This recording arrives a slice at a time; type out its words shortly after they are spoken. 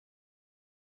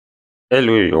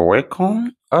Hello, you're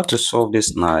welcome. How to solve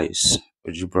this nice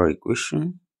algebra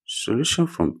equation? Solution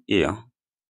from here.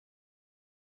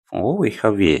 From what we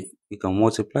have here, we can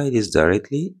multiply this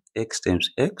directly. X times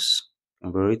x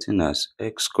can be written as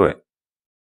x squared.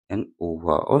 And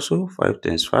over also 5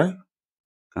 times 5,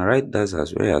 can write that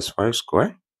as well as 5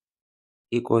 squared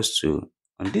equals to,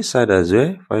 on this side as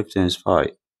well, 5 times 5,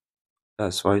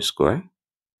 that's 5 squared.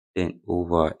 Then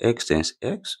over x times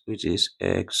x, which is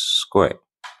x squared.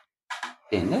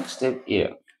 The next step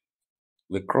here,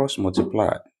 we cross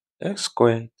multiply x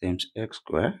squared times x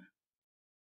squared,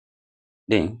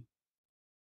 then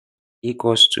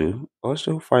equals to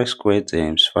also 5 squared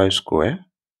times 5 squared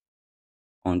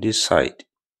on this side.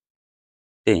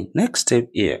 Then next step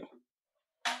here,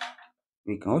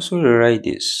 we can also rewrite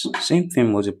this same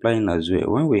thing multiplying as well.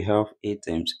 When we have a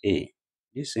times a,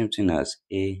 this same thing as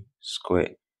a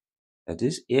squared. That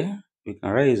is here, we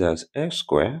can write it as x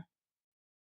squared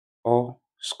or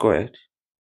squared,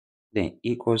 then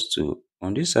equals to,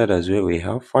 on this side as well, we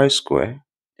have 5 squared,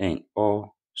 then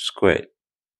all squared.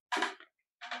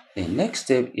 The next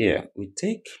step here, we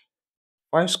take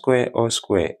 5 squared all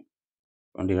squared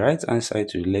from the right hand side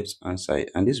to the left hand side,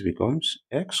 and this becomes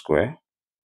x squared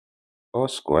all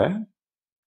squared,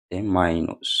 then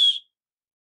minus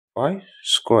 5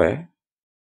 squared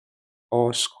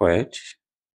all squared,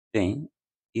 then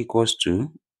equals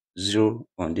to 0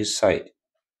 on this side.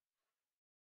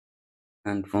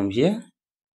 And from here,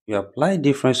 we apply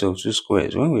difference of two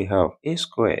squares when we have a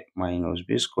squared minus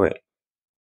b squared.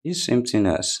 This same thing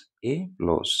as a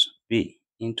plus b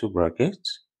into bracket,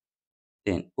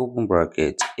 then open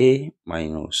bracket a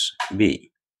minus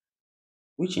b,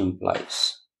 which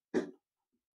implies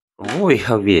from what we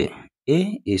have here,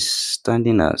 a is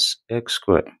standing as x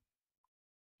squared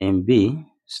and b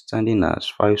standing as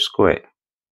 5 squared.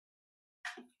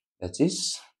 That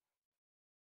is,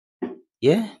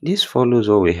 yeah, this follows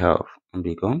what we have and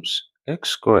becomes x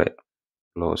squared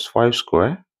plus 5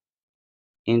 squared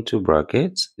into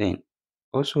brackets, then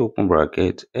also open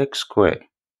bracket x squared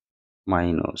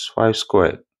minus 5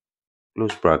 squared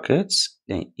close brackets,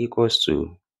 then equals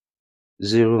to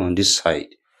 0 on this side.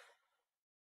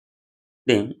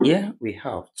 Then here we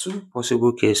have two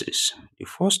possible cases. The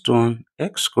first one,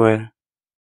 x squared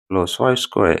plus 5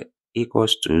 squared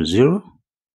equals to 0,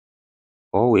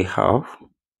 or we have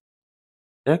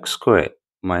x squared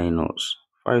minus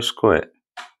 5 squared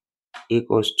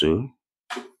equals to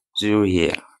 0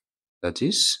 here. That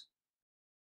is,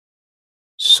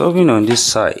 solving on this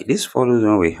side, this follows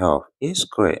when we have a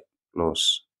squared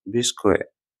plus b squared,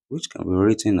 which can be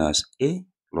written as a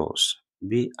plus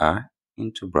bi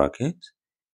into bracket,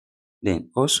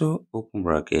 then also open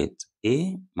bracket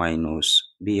a minus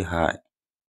bi.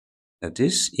 That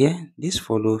is, here, this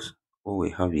follows what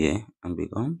we have here and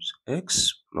becomes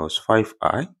x plus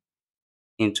 5i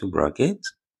into bracket,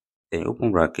 then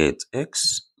open bracket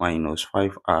x minus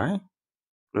 5i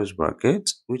close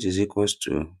bracket, which is equals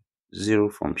to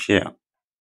 0 from here.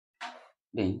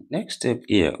 Then next step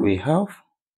here, we have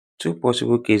two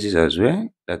possible cases as well.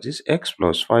 That is x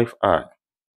plus 5i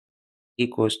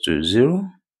equals to 0,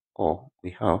 or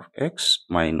we have x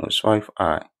minus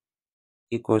 5i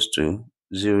equals to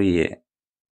 0 here.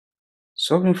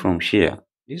 Solving from here,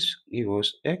 this gives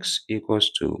us x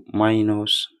equals to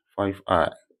minus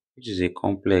 5i, which is a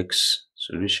complex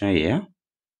solution here.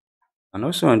 And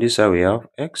also on this side, we have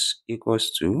x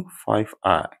equals to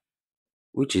 5i,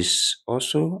 which is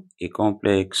also a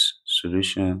complex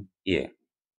solution here.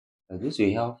 At least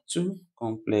we have two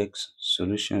complex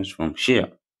solutions from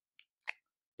here.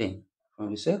 Then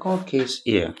from the second case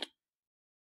here,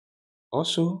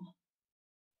 also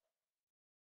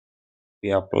we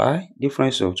apply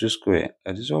difference of two square.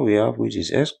 That is what we have, which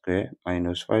is x squared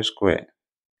minus 5 squared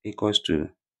equals to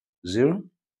 0.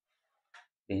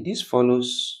 Then this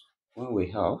follows when we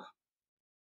have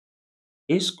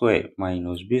a squared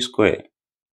minus b squared,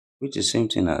 which is same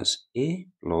thing as a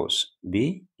plus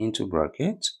b into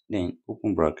bracket, then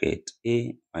open bracket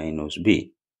a minus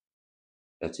b.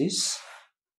 That is,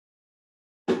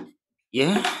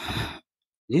 yeah,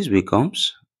 this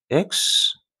becomes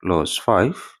x plus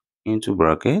 5 into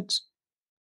bracket,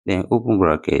 then open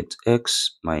bracket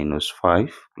x minus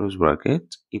 5 close bracket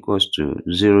equals to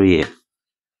 0 here.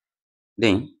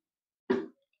 Then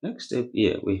next step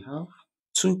here, we have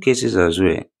two cases as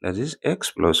well. That is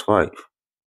x plus 5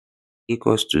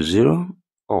 equals to 0,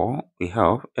 or we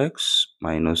have x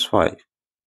minus 5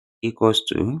 equals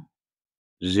to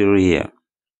 0 here.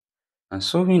 And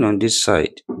solving on this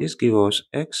side, this gives us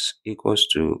x equals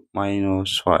to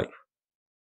minus 5,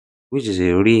 which is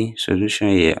a real solution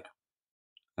here.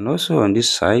 And also on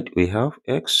this side, we have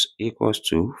x equals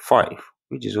to 5,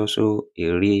 which is also a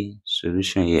real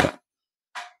solution here.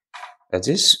 That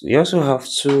is, we also have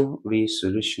two real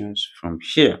solutions from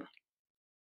here.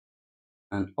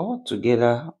 And all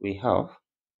together, we have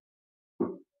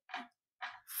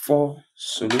 4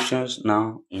 solutions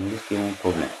now in this given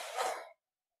problem.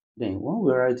 Then when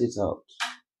we write it out,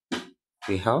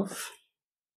 we have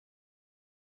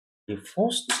the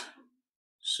first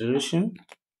solution,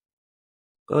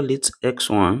 call it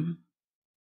x1,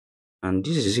 and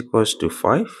this is equals to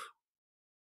 5.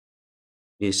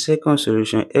 The second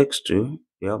solution, x2,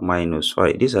 we have minus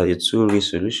 5. These are the two real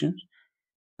solutions.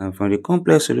 And from the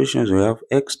complex solutions, we have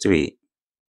x3,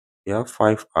 we have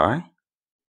 5i,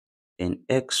 and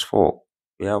x4,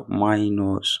 we have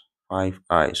minus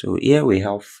 5i. So here we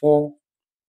have 4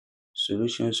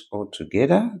 solutions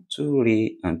altogether, 2 real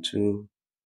and 2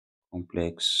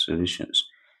 complex solutions.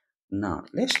 Now,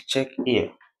 let's check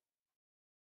here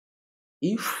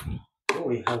if what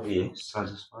we have here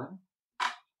satisfies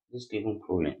this given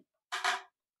problem.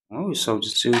 When we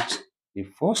substitute the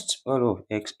first value of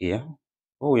x here,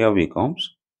 what we have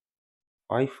becomes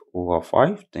 5 over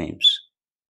 5 times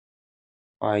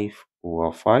 5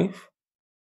 over 5.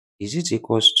 Is it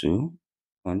equals to,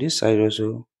 on this side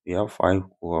also, we have 5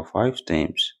 over 5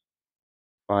 times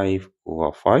 5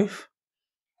 over 5.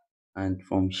 And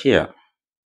from here,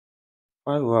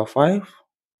 5 over 5,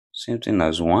 same thing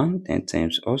as 1, 10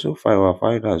 times also 5 over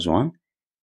 5, that's 1.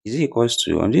 Is equals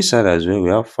to, on this side as well, we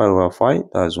have 5 over 5,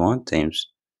 that's 1 times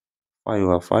 5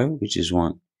 over 5, which is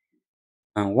 1.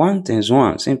 And 1 times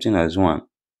 1, same thing as 1,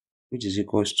 which is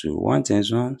equals to 1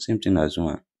 times 1, same thing as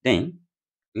 1. Then,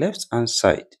 left hand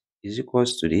side is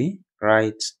equals to the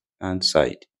right hand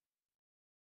side.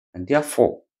 And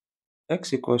therefore,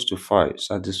 x equals to 5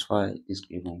 satisfy this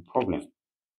given problem.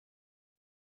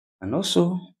 And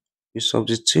also, we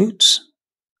substitute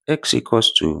x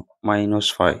equals to minus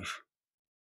 5.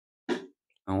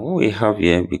 And what we have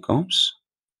here becomes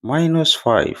minus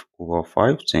 5 over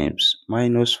 5 times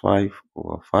minus 5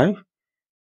 over 5.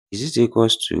 Is it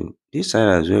equals to, this side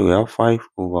as well, we have 5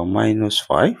 over minus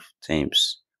 5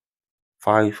 times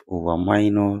 5 over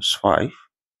minus 5.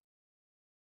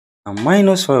 And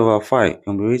minus 5 over 5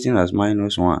 can be written as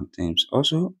minus 1 times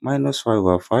also minus 5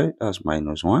 over 5, that's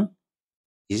minus 1.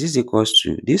 Is this equals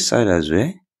to, this side as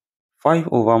well, 5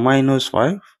 over minus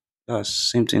 5,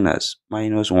 that's same thing as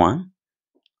minus 1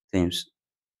 times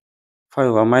 5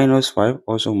 over minus 5,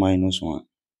 also minus 1.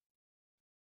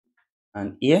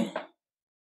 And here,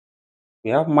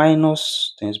 we have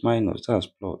minus times minus, that's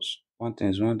plus. 1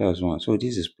 times 1, that's 1. So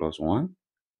this is plus 1,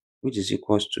 which is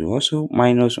equals to also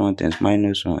minus 1 times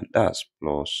minus 1, that's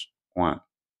plus 1.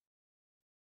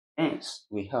 Hence,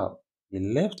 we have the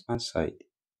left hand side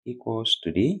equals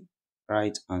to the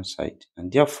right hand side.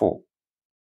 And therefore,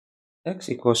 x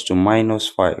equals to minus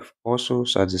 5 also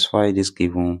satisfy this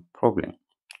given problem.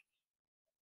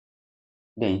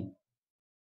 Then,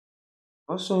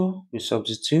 also we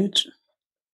substitute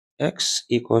x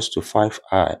equals to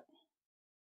 5i.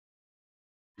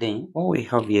 Then, what we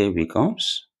have here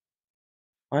becomes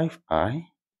 5i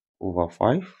over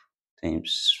 5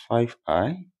 times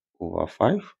 5i over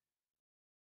 5.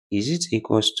 Is it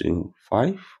equals to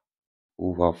 5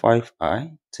 over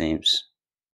 5i times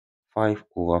 5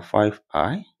 over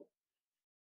 5i?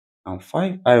 And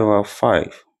 5i over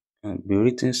 5 can be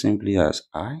written simply as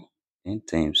I, then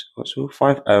times also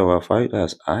 5i over 5,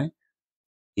 that's I,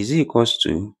 is equals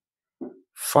to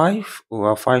 5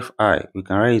 over 5i, we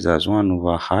can write it as 1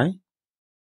 over I,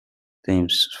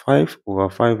 times 5 over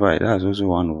 5i, that's also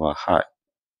 1 over I.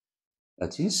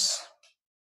 That is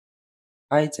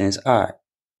I times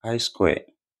I squared.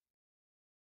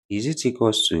 Is it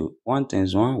equals to 1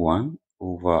 times 1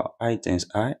 over I times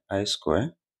I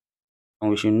squared. And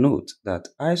we should note that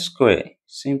I squared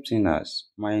same thing as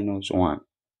minus 1.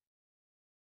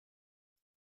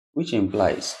 Which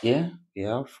implies here we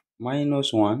have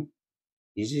minus 1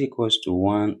 is equals to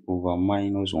 1 over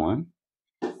minus 1.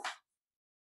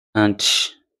 And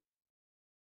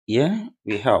here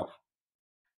we have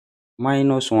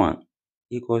minus 1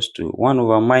 equals to 1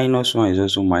 over minus 1 is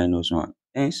also minus 1.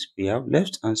 Hence, we have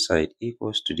left hand side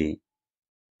equals to the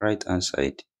right hand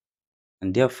side.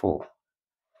 And therefore,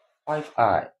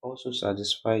 5i also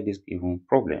satisfy this given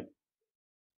problem.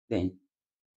 Then,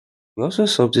 we also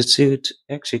substitute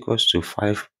x equals to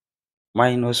 5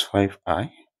 minus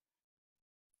 5i.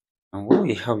 And what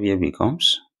we have here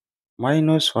becomes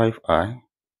minus 5i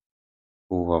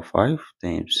over 5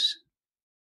 times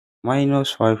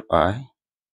minus 5i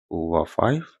over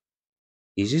 5.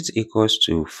 Is it equals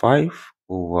to 5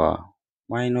 over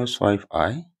minus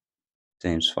 5i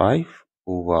times 5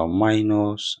 over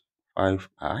minus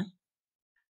 5i.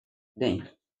 Then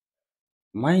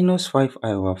minus 5i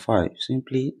over 5,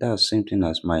 simply that's same thing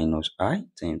as minus I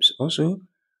times also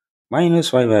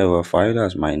minus 5i over 5,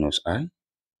 that's minus I.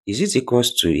 Is it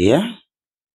equals to here?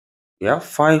 We have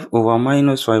 5 over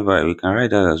minus 5i, we can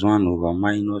write that as 1 over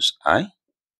minus I.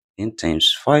 Then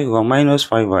times 5 over minus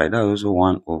 5i, that's also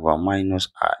 1 over minus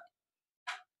I.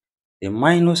 The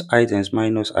minus I times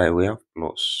minus I, we have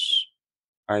plus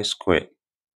I squared.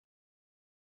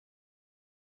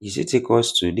 Is it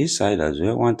equals to this side as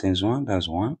well? 1 times 1, that's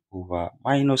 1 over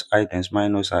minus I times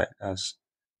minus I, that's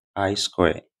I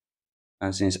squared.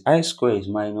 And since I squared is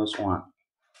minus 1,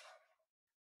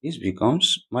 this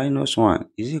becomes minus 1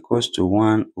 is equals to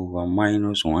 1 over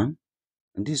minus 1.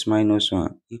 And this minus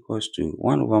 1 equals to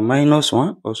 1 over minus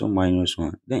 1, also minus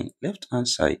 1. Then left hand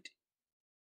side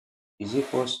is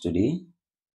equals to the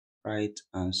right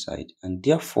hand side. And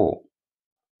therefore,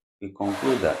 we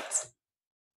conclude that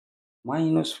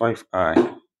minus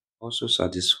 5i also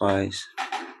satisfies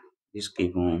this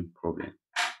given problem.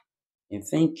 And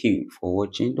thank you for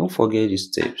watching. Don't forget these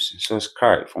steps.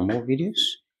 Subscribe for more videos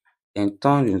and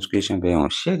turn the notification bell on.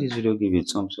 Share this video, give it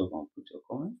a thumbs up and put your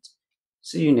comment.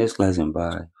 See you next class and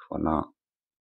bye for now.